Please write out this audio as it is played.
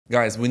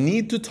Guys, we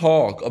need to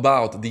talk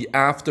about the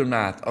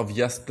aftermath of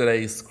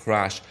yesterday's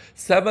crash.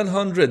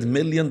 $700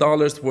 million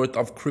worth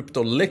of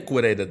crypto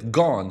liquidated,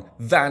 gone,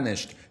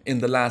 vanished in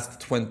the last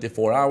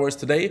 24 hours.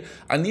 Today,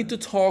 I need to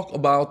talk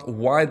about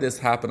why this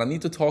happened. I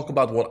need to talk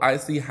about what I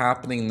see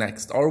happening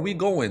next. Are we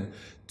going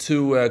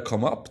to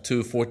come up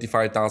to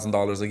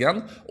 $45,000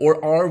 again?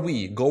 Or are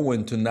we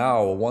going to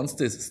now, once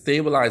this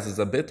stabilizes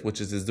a bit,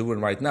 which it is doing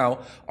right now,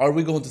 are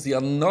we going to see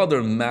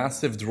another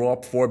massive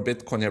drop for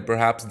Bitcoin here,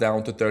 perhaps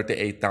down to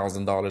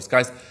 $38,000?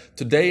 Guys,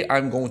 today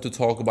I'm going to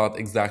talk about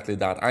exactly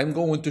that. I'm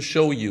going to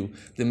show you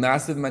the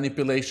massive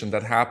manipulation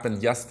that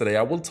happened yesterday.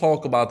 I will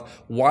talk about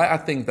why I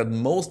think that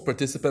most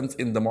participants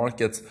in the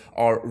markets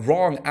are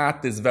wrong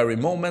at this very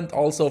moment.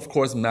 Also, of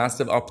course,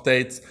 massive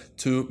updates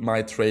to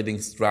my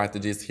trading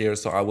strategies here.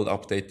 So I will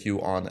update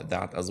you on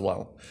that as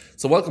well.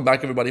 So welcome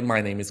back, everybody. My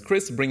name is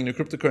Chris, bringing you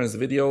cryptocurrency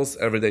videos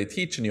every day,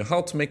 teaching you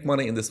how to make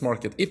money in this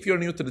market. If you're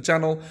new to the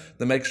channel,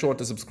 then make sure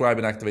to subscribe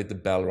and activate the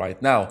bell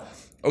right now.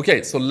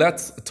 Okay, so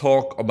let's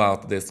talk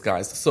about this,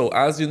 guys. So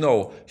as you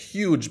know,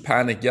 huge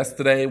panic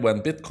yesterday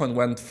when Bitcoin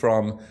went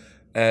from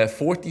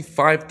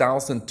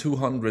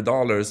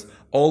 $45,200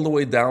 all the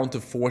way down to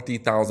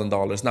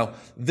 $40,000. Now,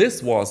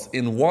 this was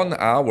in 1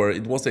 hour,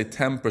 it was a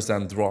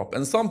 10% drop.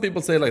 And some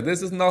people say like,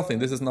 this is nothing,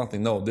 this is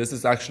nothing. No, this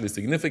is actually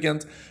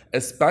significant,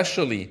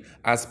 especially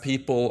as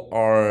people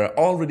are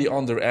already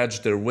on their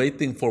edge. They're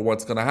waiting for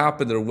what's going to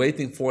happen. They're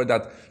waiting for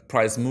that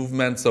price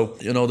movement. So,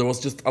 you know, there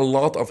was just a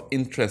lot of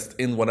interest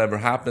in whatever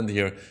happened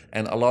here.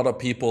 And a lot of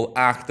people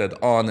acted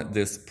on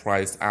this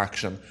price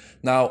action.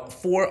 Now,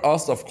 for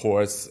us, of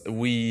course,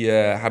 we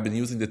have been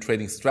using the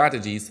trading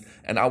strategies,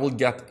 and I will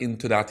get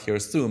into that here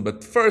soon.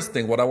 But first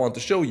thing, what I want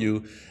to show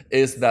you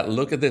is that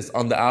look at this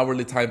on the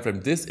hourly time frame.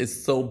 This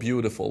is so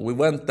beautiful. We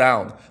went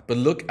down, but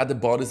look at the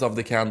bodies of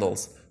the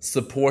candles.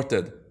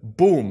 Supported,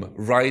 boom,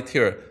 right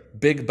here,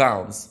 big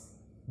bounce.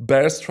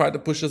 Bears try to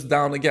push us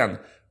down again.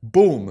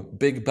 Boom,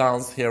 big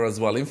bounce here as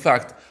well. In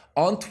fact,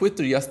 on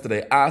Twitter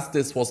yesterday, as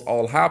this was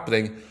all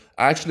happening,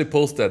 I actually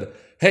posted,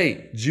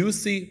 hey,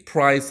 juicy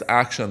price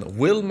action.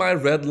 Will my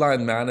red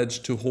line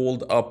manage to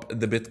hold up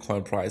the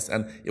Bitcoin price?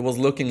 And it was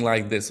looking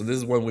like this. So this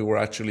is when we were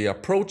actually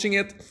approaching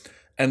it.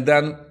 And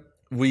then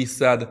we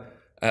said,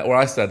 or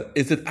I said,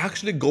 is it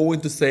actually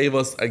going to save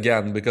us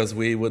again? Because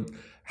we would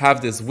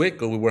have this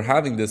wick, or we were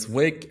having this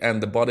wick,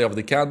 and the body of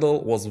the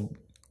candle was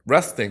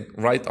resting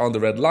right on the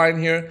red line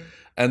here.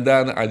 And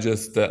then I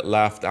just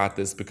laughed at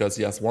this because,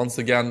 yes, once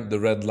again, the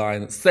red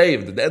line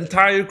saved the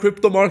entire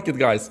crypto market,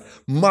 guys.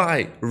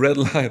 My red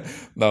line.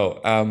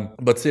 No,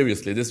 but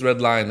seriously, this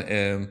red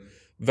line,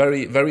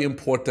 very, very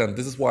important.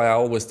 This is why I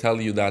always tell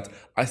you that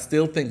I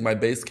still think my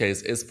base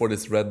case is for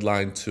this red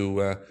line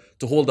to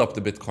hold up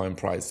the Bitcoin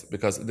price,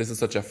 because this is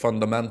such a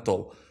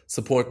fundamental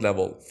support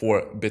level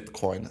for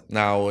Bitcoin.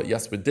 Now,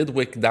 yes, we did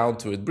wick down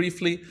to it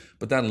briefly,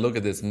 but then look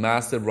at this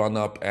massive run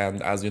up.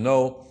 And as you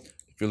know,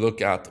 if you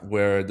look at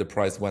where the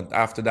price went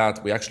after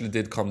that, we actually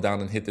did come down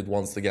and hit it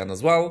once again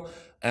as well.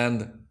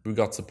 And we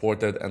got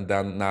supported, and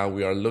then now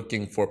we are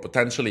looking for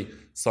potentially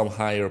some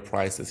higher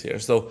prices here.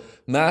 So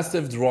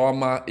massive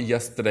drama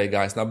yesterday,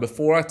 guys. Now,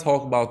 before I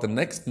talk about the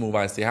next move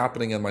I see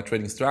happening and my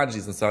trading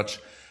strategies and such,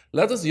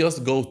 let us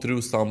just go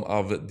through some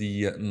of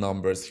the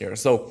numbers here.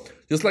 So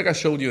just like I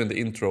showed you in the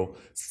intro,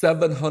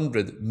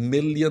 $700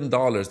 million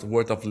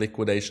worth of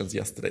liquidations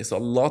yesterday. So a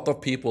lot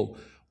of people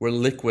were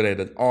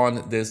liquidated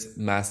on this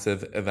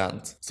massive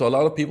event. So a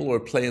lot of people were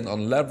playing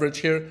on leverage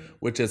here,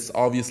 which is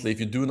obviously, if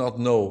you do not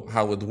know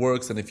how it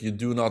works and if you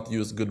do not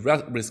use good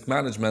risk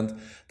management,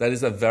 that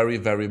is a very,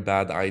 very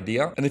bad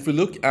idea. And if we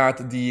look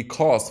at the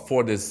cost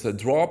for this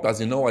drop, as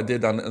you know, I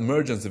did an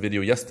emergency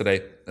video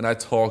yesterday and I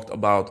talked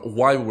about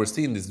why we were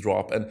seeing this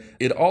drop. And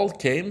it all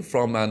came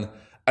from an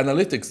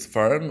analytics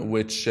firm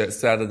which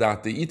said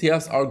that the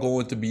ETFs are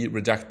going to be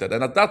rejected.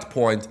 And at that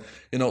point,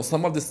 you know,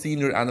 some of the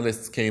senior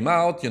analysts came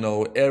out, you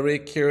know,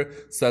 Eric here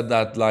said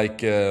that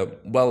like,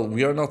 well,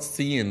 we are not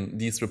seeing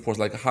these reports.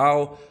 Like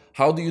how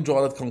do you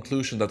draw that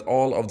conclusion that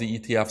all of the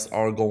ETFs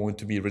are going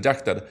to be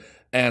rejected?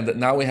 And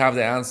now we have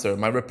the answer.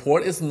 My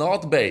report is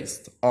not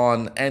based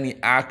on any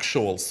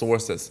actual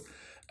sources.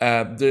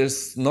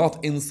 There's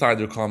not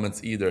insider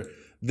comments either.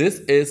 This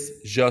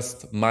is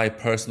just my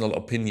personal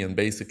opinion,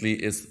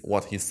 basically, is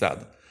what he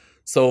said.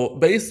 So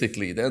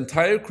basically, the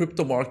entire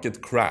crypto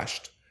market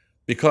crashed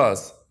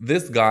because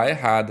this guy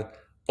had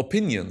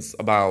opinions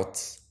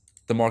about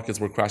the markets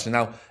were crashing.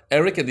 Now,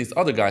 Eric and these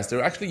other guys,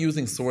 they're actually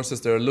using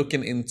sources. They're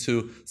looking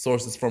into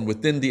sources from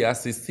within the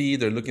SEC.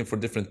 They're looking for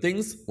different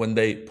things when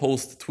they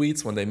post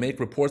tweets, when they make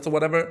reports or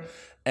whatever.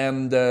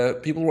 And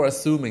people were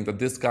assuming that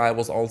this guy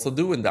was also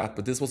doing that,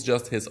 but this was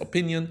just his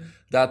opinion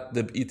that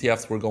the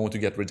ETFs were going to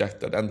get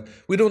rejected. And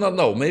we do not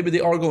know. Maybe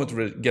they are going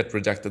to get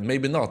rejected,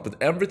 maybe not. But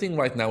everything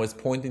right now is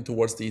pointing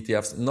towards the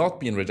ETFs not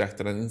being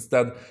rejected, and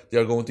instead they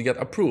are going to get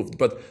approved.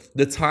 But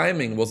the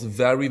timing was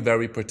very,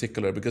 very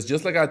particular, because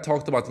just like I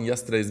talked about in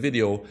yesterday's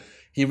video,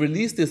 he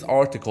released this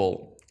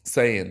article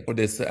saying, or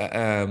this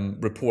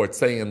report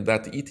saying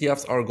that the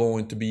ETFs are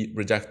going to be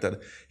rejected.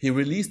 He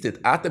released it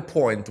at the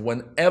point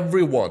when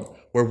everyone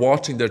were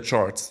watching their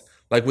charts,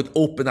 like with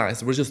open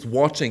eyes. We're just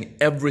watching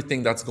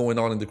everything that's going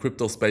on in the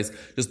crypto space,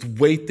 just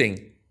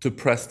waiting to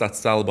press that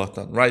sell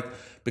button, right?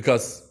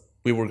 Because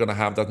we were going to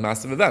have that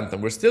massive event,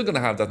 and we're still going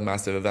to have that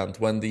massive event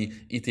when the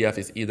ETF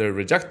is either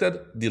rejected,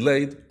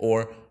 delayed,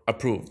 or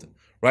approved,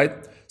 right?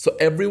 So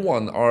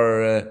everyone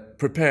are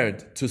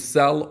prepared to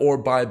sell or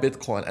buy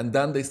Bitcoin, and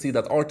then they see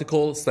that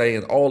article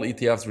saying all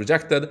ETFs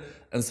rejected,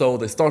 and so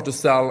they start to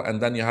sell,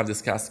 and then you have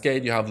this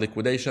cascade, you have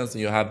liquidations,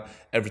 and you have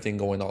everything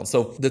going on.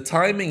 So the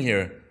timing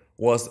here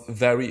was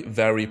very,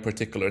 very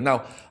particular.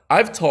 Now,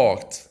 I've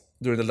talked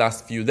during the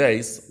last few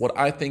days what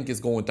I think is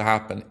going to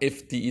happen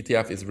if the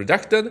ETF is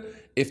rejected,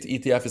 if the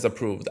ETF is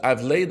approved.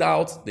 I've laid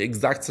out the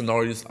exact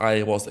scenarios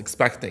I was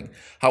expecting.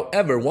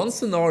 However, one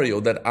scenario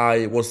that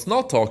I was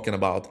not talking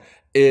about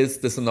is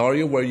the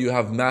scenario where you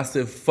have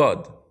massive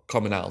FUD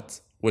coming out,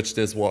 which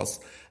this was.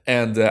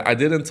 And I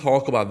didn't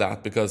talk about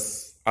that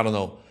because, I don't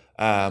know,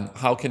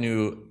 how can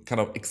you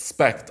kind of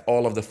expect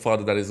all of the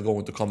FUD that is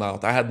going to come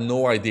out? I had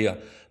no idea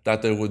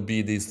that there would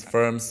be these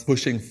firms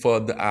pushing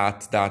FUD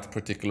at that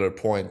particular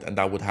point, and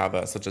that would have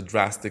such a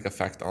drastic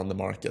effect on the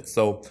market.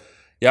 So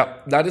yeah,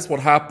 that is what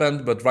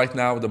happened. But right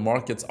now the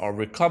markets are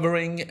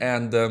recovering,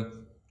 and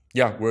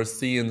yeah, we're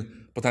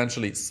seeing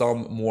potentially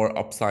some more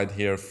upside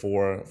here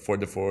for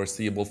the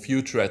foreseeable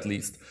future, at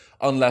least,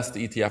 unless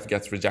the ETF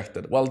gets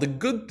rejected. Well, the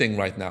good thing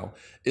right now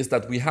is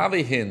that we have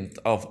a hint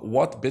of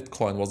what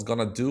Bitcoin was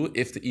gonna do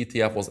if the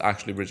ETF was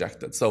actually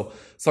rejected. So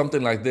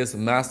something like this,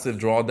 massive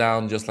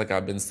drawdown, just like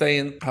I've been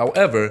saying.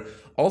 However,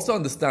 also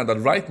understand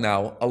that right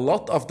now, a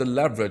lot of the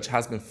leverage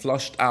has been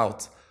flushed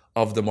out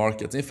of the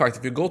markets. In fact,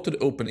 if you go to the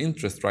open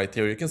interest right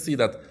here, you can see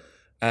that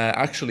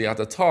actually at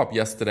the top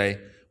yesterday,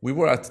 we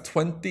were at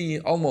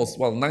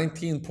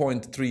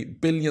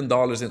 $19.3 billion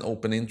in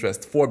open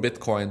interest for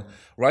Bitcoin.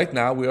 Right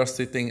now, we are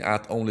sitting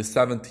at only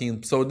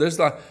 17. So there's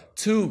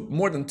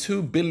more than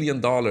 $2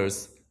 billion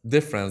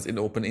difference in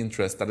open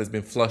interest that has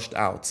been flushed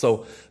out.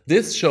 So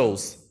this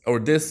shows, or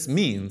this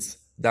means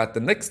that the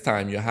next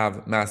time you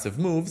have massive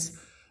moves,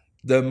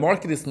 the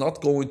market is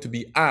not going to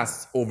be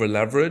as over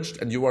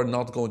leveraged, and you are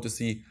not going to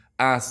see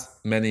as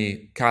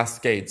many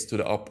cascades to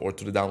the up or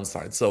to the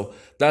downside. So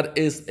that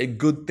is a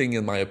good thing,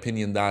 in my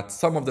opinion, that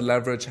some of the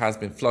leverage has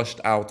been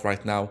flushed out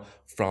right now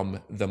from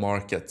the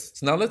markets.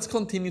 So now let's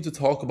continue to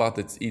talk about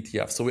its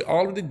ETF. So we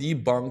already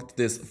debunked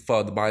this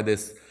FUD by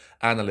this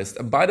analyst.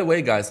 And by the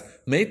way, guys,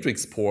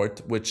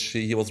 Matrixport, which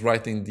he was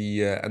writing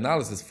the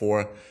analysis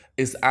for,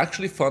 is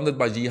actually funded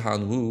by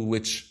Jihan Wu,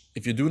 which,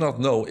 if you do not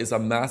know, is a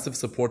massive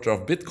supporter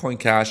of Bitcoin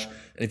Cash.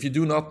 And if you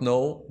do not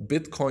know,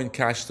 Bitcoin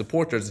Cash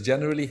supporters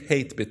generally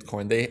hate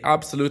Bitcoin. They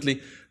absolutely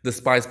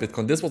despise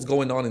Bitcoin. This was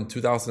going on in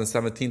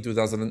 2017,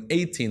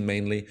 2018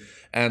 mainly.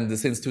 And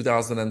since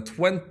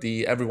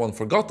 2020, everyone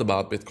forgot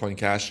about Bitcoin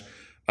Cash.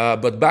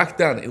 But back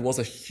then, it was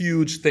a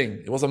huge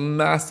thing. It was a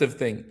massive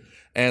thing.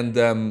 And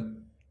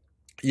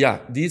yeah,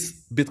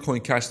 these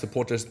Bitcoin Cash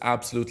supporters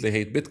absolutely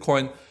hate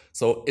Bitcoin.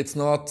 So it's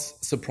not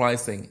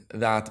surprising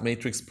that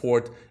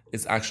Matrixport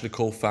is actually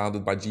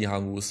co-founded by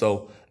Jihan Wu,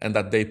 and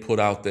that they put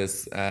out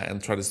this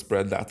and try to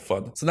spread that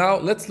FUD. So now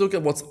let's look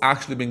at what's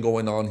actually been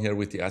going on here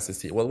with the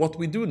SEC. Well, what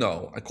we do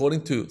know,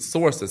 according to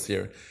sources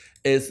here,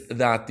 is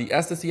that the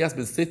SEC has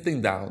been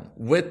sitting down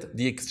with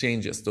the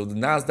exchanges, so the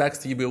Nasdaq,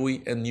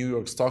 CBOE, and New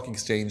York Stock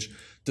Exchange,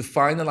 to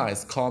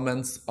finalize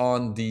comments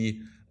on the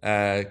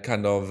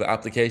kind of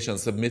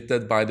applications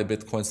submitted by the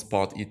Bitcoin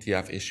spot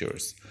ETF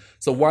issuers.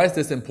 So why is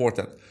this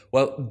important?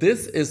 Well,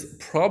 this is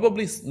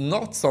probably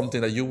not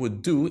something that you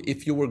would do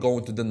if you were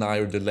going to deny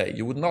or delay.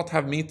 You would not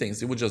have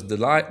meetings. You would just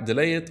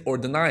delay it or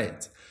deny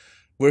it.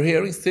 We're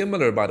hearing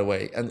similar, by the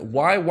way. And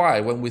why,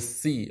 when we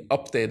see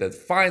updated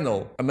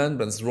final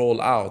amendments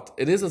roll out,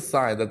 it is a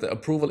sign that the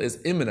approval is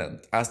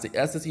imminent, as the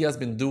SEC has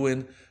been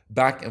doing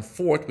back and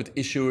forth with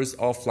issuers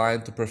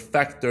offline to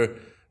perfect their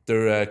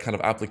kind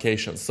of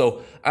applications.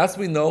 So as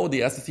we know,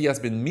 the SEC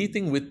has been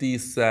meeting with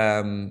these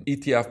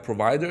ETF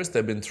providers.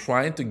 They've been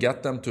trying to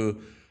get them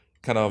to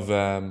kind of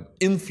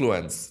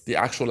influence the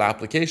actual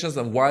applications.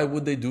 And why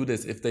would they do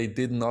this if they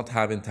did not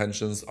have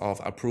intentions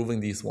of approving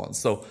these ones?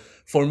 So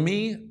for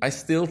me, I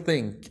still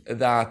think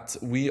that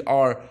we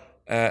are,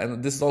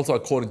 and this is also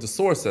according to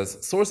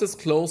sources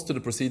close to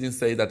the proceedings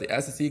say that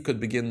the SEC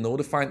could begin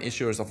notifying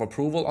issuers of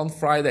approval on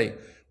Friday,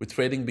 with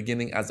trading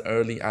beginning as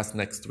early as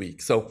next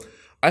week. So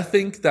I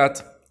think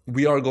that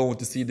we are going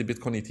to see the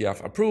Bitcoin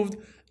ETF approved.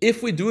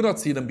 If we do not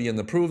see them being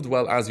approved,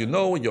 well, as you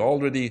know, you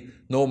already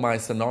know my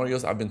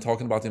scenarios I've been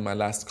talking about in my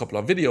last couple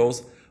of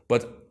videos,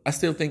 but I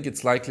still think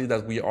it's likely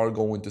that we are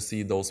going to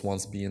see those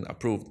ones being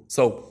approved.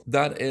 So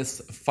that is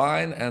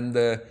fine,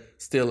 and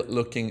still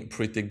looking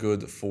pretty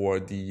good for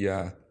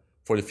the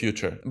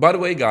future. By the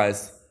way,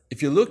 guys,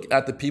 if you look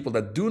at the people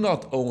that do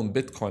not own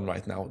Bitcoin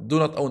right now, do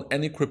not own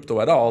any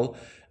crypto at all,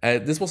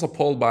 this was a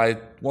poll by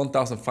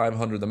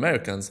 1,500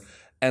 Americans,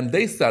 And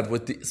they said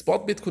with the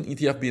spot Bitcoin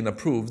ETF being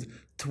approved,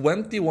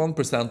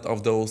 21%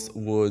 of those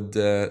would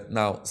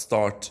now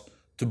start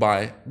to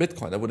buy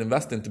Bitcoin. They would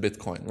invest into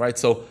Bitcoin, right?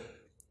 So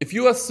if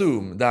you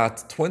assume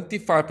that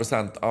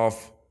 25%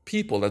 of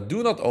people that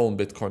do not own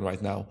Bitcoin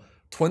right now,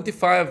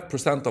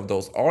 25% of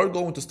those are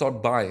going to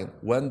start buying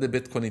when the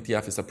Bitcoin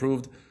ETF is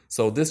approved.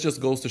 So this just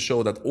goes to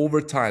show that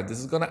over time, this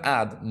is going to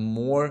add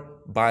more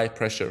buy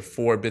pressure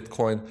for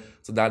Bitcoin.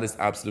 So that is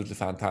absolutely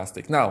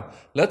fantastic. Now,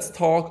 let's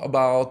talk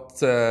about,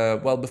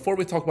 well, before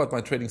we talk about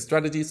my trading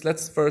strategies,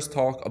 let's first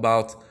talk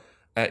about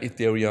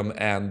Ethereum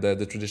and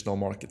the traditional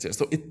markets here.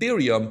 So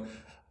Ethereum,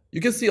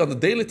 you can see on the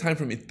daily time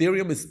frame,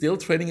 Ethereum is still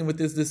trading in with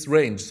this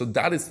range. So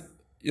that is,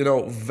 you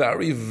know,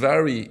 very,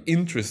 very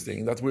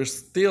interesting that we're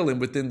still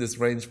within this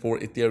range for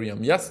Ethereum.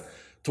 Yes,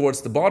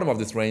 towards the bottom of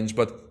this range,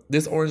 but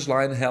this orange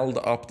line held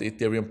up the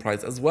Ethereum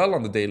price as well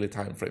on the daily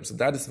time frame. So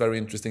that is very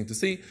interesting to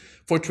see.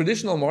 For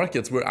traditional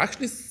markets, we're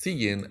actually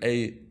seeing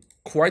a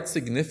quite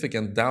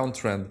significant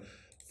downtrend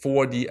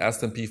for the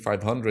S&P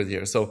 500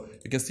 here. So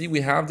you can see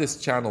we have this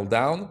channel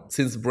down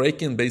since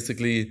breaking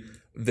basically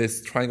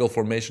this triangle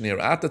formation here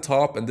at the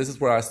top, and this is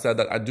where I said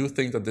that I do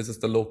think that this is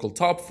the local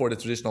top for the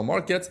traditional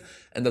markets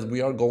and that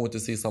we are going to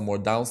see some more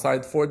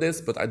downside for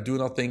this, but I do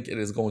not think it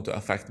is going to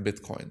affect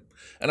Bitcoin.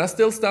 And I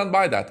still stand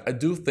by that. I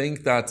do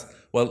think that,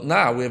 well,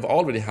 now we have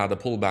already had a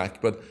pullback,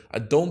 but I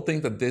don't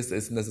think that this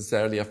is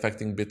necessarily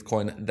affecting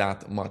Bitcoin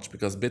that much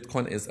because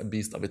Bitcoin is a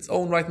beast of its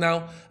own right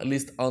now, at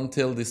least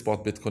until the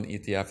spot Bitcoin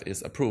ETF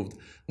is approved.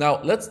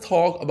 Now, let's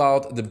talk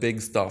about the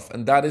big stuff,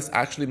 and that is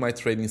actually my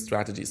trading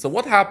strategy. So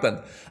what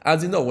happened?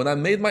 As you know, when I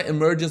made my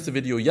emergency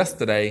video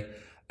yesterday,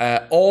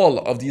 all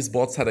of these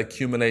bots had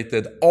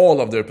accumulated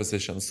all of their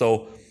positions.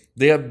 So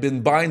they have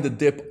been buying the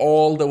dip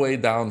all the way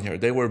down here.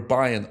 They were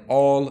buying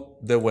all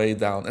the way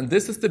down. And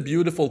this is the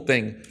beautiful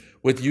thing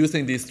with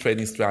using these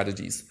trading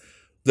strategies.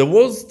 The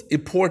most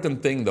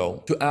important thing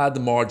though, to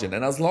add margin.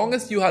 And as long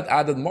as you had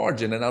added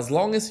margin and as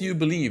long as you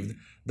believed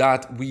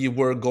that we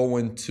were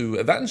going to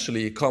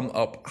eventually come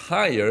up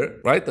higher,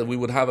 right? That we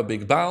would have a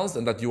big bounce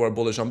and that you are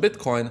bullish on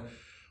Bitcoin,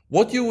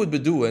 what you would be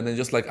doing, and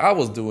just like I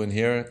was doing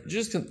here,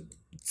 just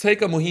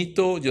take a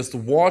mojito, just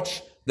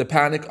watch the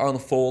panic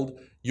unfold.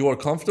 You are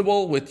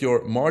comfortable with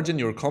your margin,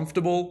 you're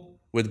comfortable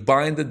with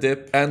buying the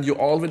dip, and you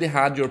already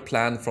had your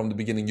plan from the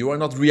beginning. You are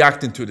not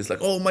reacting to this like,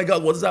 oh my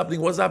God, what's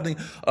happening? What's happening?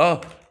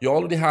 You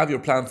already have your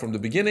plan from the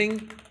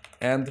beginning,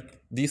 and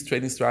these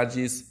trading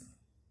strategies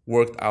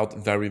worked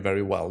out very,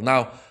 very well.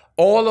 Now,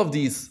 all of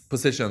these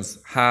positions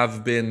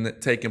have been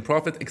taking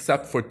profit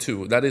except for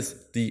two. That is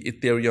the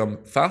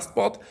Ethereum Fast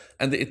Bot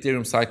and the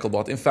Ethereum Cycle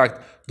Bot. In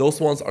fact,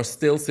 those ones are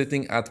still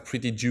sitting at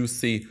pretty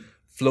juicy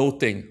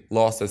floating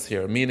losses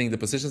here, meaning the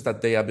positions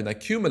that they have been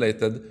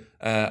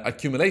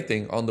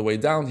accumulating on the way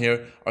down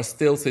here are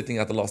still sitting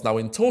at a loss. Now,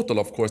 in total,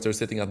 of course, they're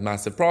sitting at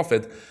massive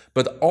profit,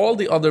 but all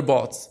the other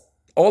bots,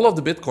 all of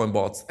the Bitcoin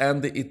bots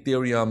and the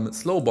Ethereum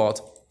Slow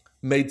Bot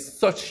made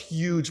such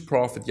huge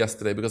profit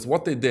yesterday because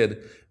what they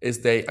did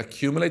is they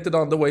accumulated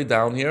on the way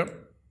down here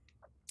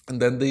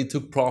and then they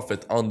took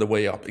profit on the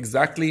way up,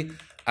 exactly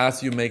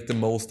as you make the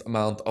most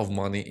amount of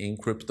money in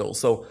crypto.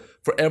 So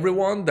for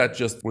everyone that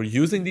just were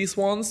using these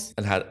ones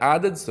and had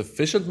added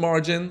sufficient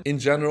margin, in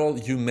general,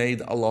 you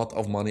made a lot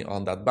of money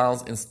on that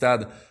bounce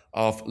instead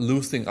of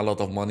losing a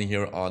lot of money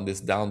here on this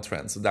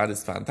downtrend. So that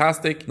is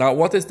fantastic. Now,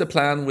 what is the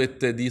plan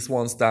with these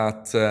ones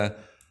that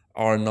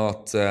are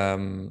not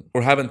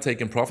or haven't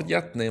taken profit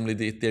yet, namely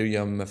the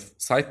Ethereum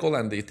Cycle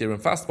and the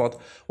Ethereum Fast Bot?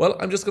 Well,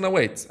 I'm just gonna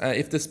wait.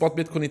 If the spot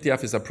Bitcoin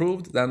ETF is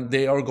approved, then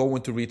they are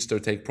going to reach their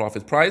take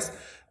profit price,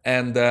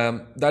 and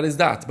that is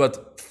that.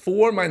 But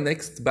for my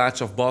next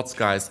batch of bots,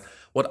 guys,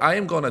 what I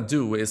am gonna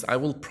do is I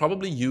will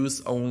probably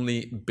use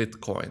only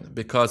Bitcoin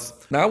because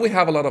now we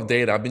have a lot of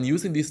data. I've been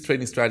using these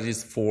trading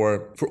strategies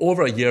for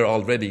over a year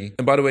already.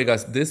 And by the way,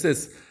 guys, this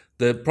is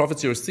the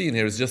profits you're seeing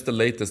here is just the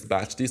latest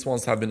batch. These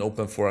ones have been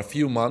open for a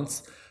few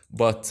months,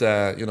 but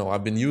you know,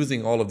 I've been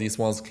using all of these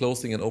ones,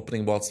 closing and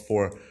opening bots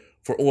for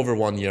over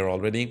 1 year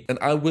already. And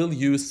I will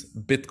use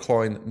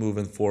Bitcoin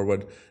moving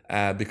forward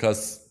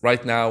because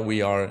right now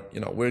we are, you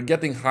know, we're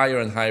getting higher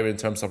and higher in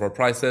terms of our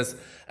prices.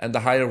 And the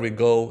higher we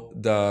go,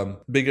 the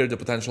bigger the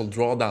potential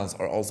drawdowns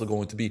are also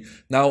going to be.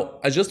 Now,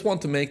 I just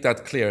want to make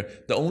that clear.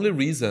 The only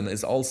reason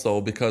is also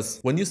because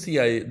when you see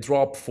a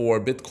drop for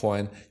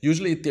Bitcoin,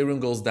 usually Ethereum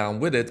goes down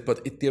with it,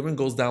 but Ethereum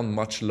goes down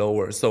much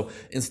lower. So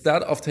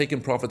instead of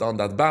taking profit on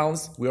that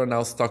bounce, we are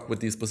now stuck with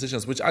these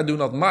positions, which I do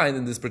not mind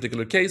in this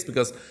particular case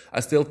because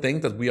I still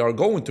think that we are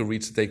going to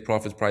reach the take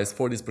profit price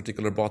for these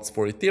particular bots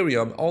for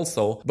Ethereum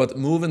also. But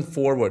moving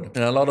forward,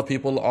 and a lot of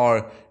people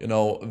are, you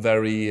know,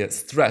 very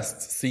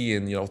stressed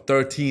seeing, you know,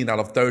 13 out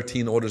of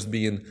 13 orders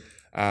being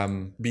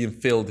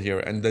filled here,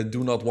 and they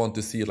do not want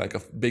to see like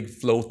a big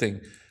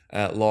floating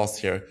loss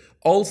here.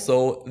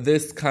 Also,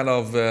 this kind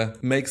of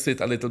makes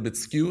it a little bit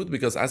skewed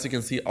because as you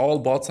can see, all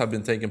bots have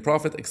been taking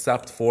profit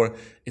except for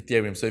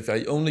Ethereum. So if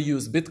I only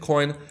use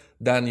Bitcoin,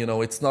 then, you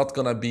know, it's not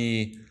gonna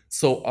be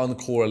so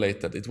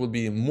uncorrelated. It will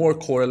be more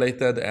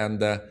correlated,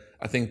 and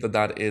I think that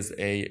that is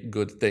a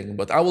good thing.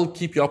 But I will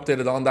keep you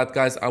updated on that,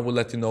 guys. I will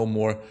let you know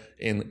more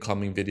in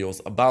coming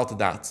videos about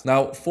that.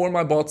 Now, for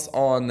my bots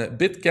on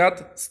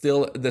BitGet,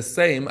 still the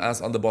same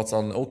as on the bots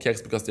on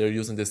OKX because they're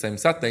using the same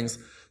settings.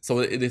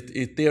 So the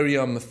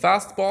Ethereum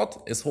Fast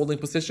bot is holding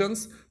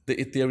positions. The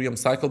Ethereum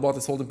Cycle bot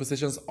is holding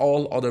positions.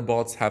 All other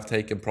bots have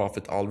taken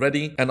profit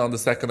already. And on the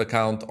second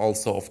account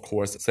also, of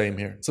course, same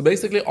here. So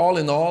basically, all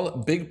in all,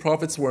 big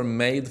profits were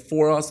made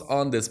for us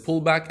on this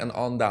pullback and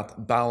on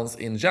that bounce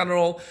in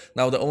general.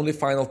 Now, the only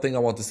final thing I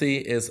want to see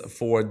is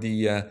for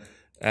the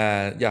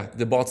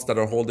bots that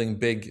are holding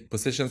big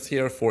positions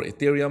here for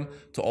Ethereum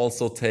to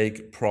also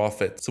take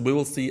profit. So we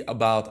will see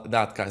about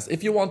that, guys.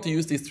 If you want to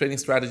use these trading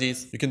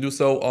strategies, you can do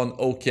so on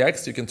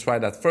OKX. You can try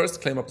that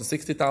first, claim up to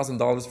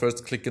 $60,000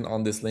 first, clicking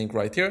on this link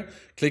right here.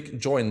 Click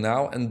join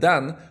now. And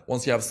then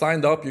once you have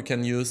signed up, you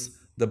can use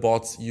the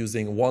bots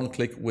using one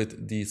click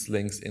with these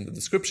links in the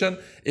description.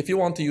 If you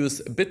want to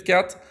use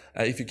BitGet,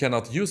 if you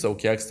cannot use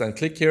OKX, then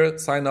click here,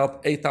 sign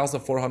up,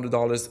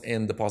 $8,400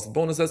 in deposit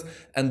bonuses,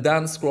 and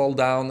then scroll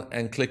down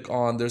and click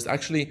on, there's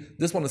actually,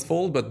 this one is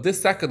full, but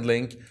this second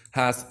link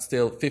has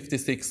still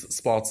 56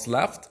 spots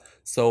left.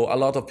 So a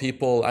lot of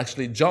people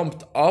actually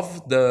jumped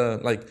off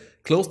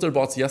closed their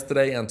bots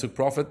yesterday and took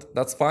profit.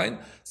 That's fine.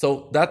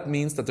 So that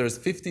means that there's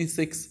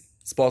 56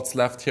 spots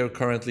left here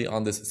currently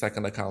on this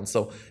second account.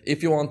 So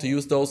if you want to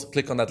use those,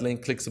 click on that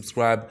link, click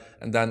subscribe,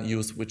 and then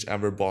use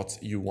whichever bot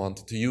you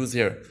want to use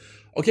here.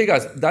 Okay,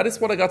 guys, that is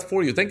what I got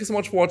for you. Thank you so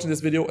much for watching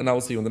this video, and I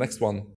will see you in the next one.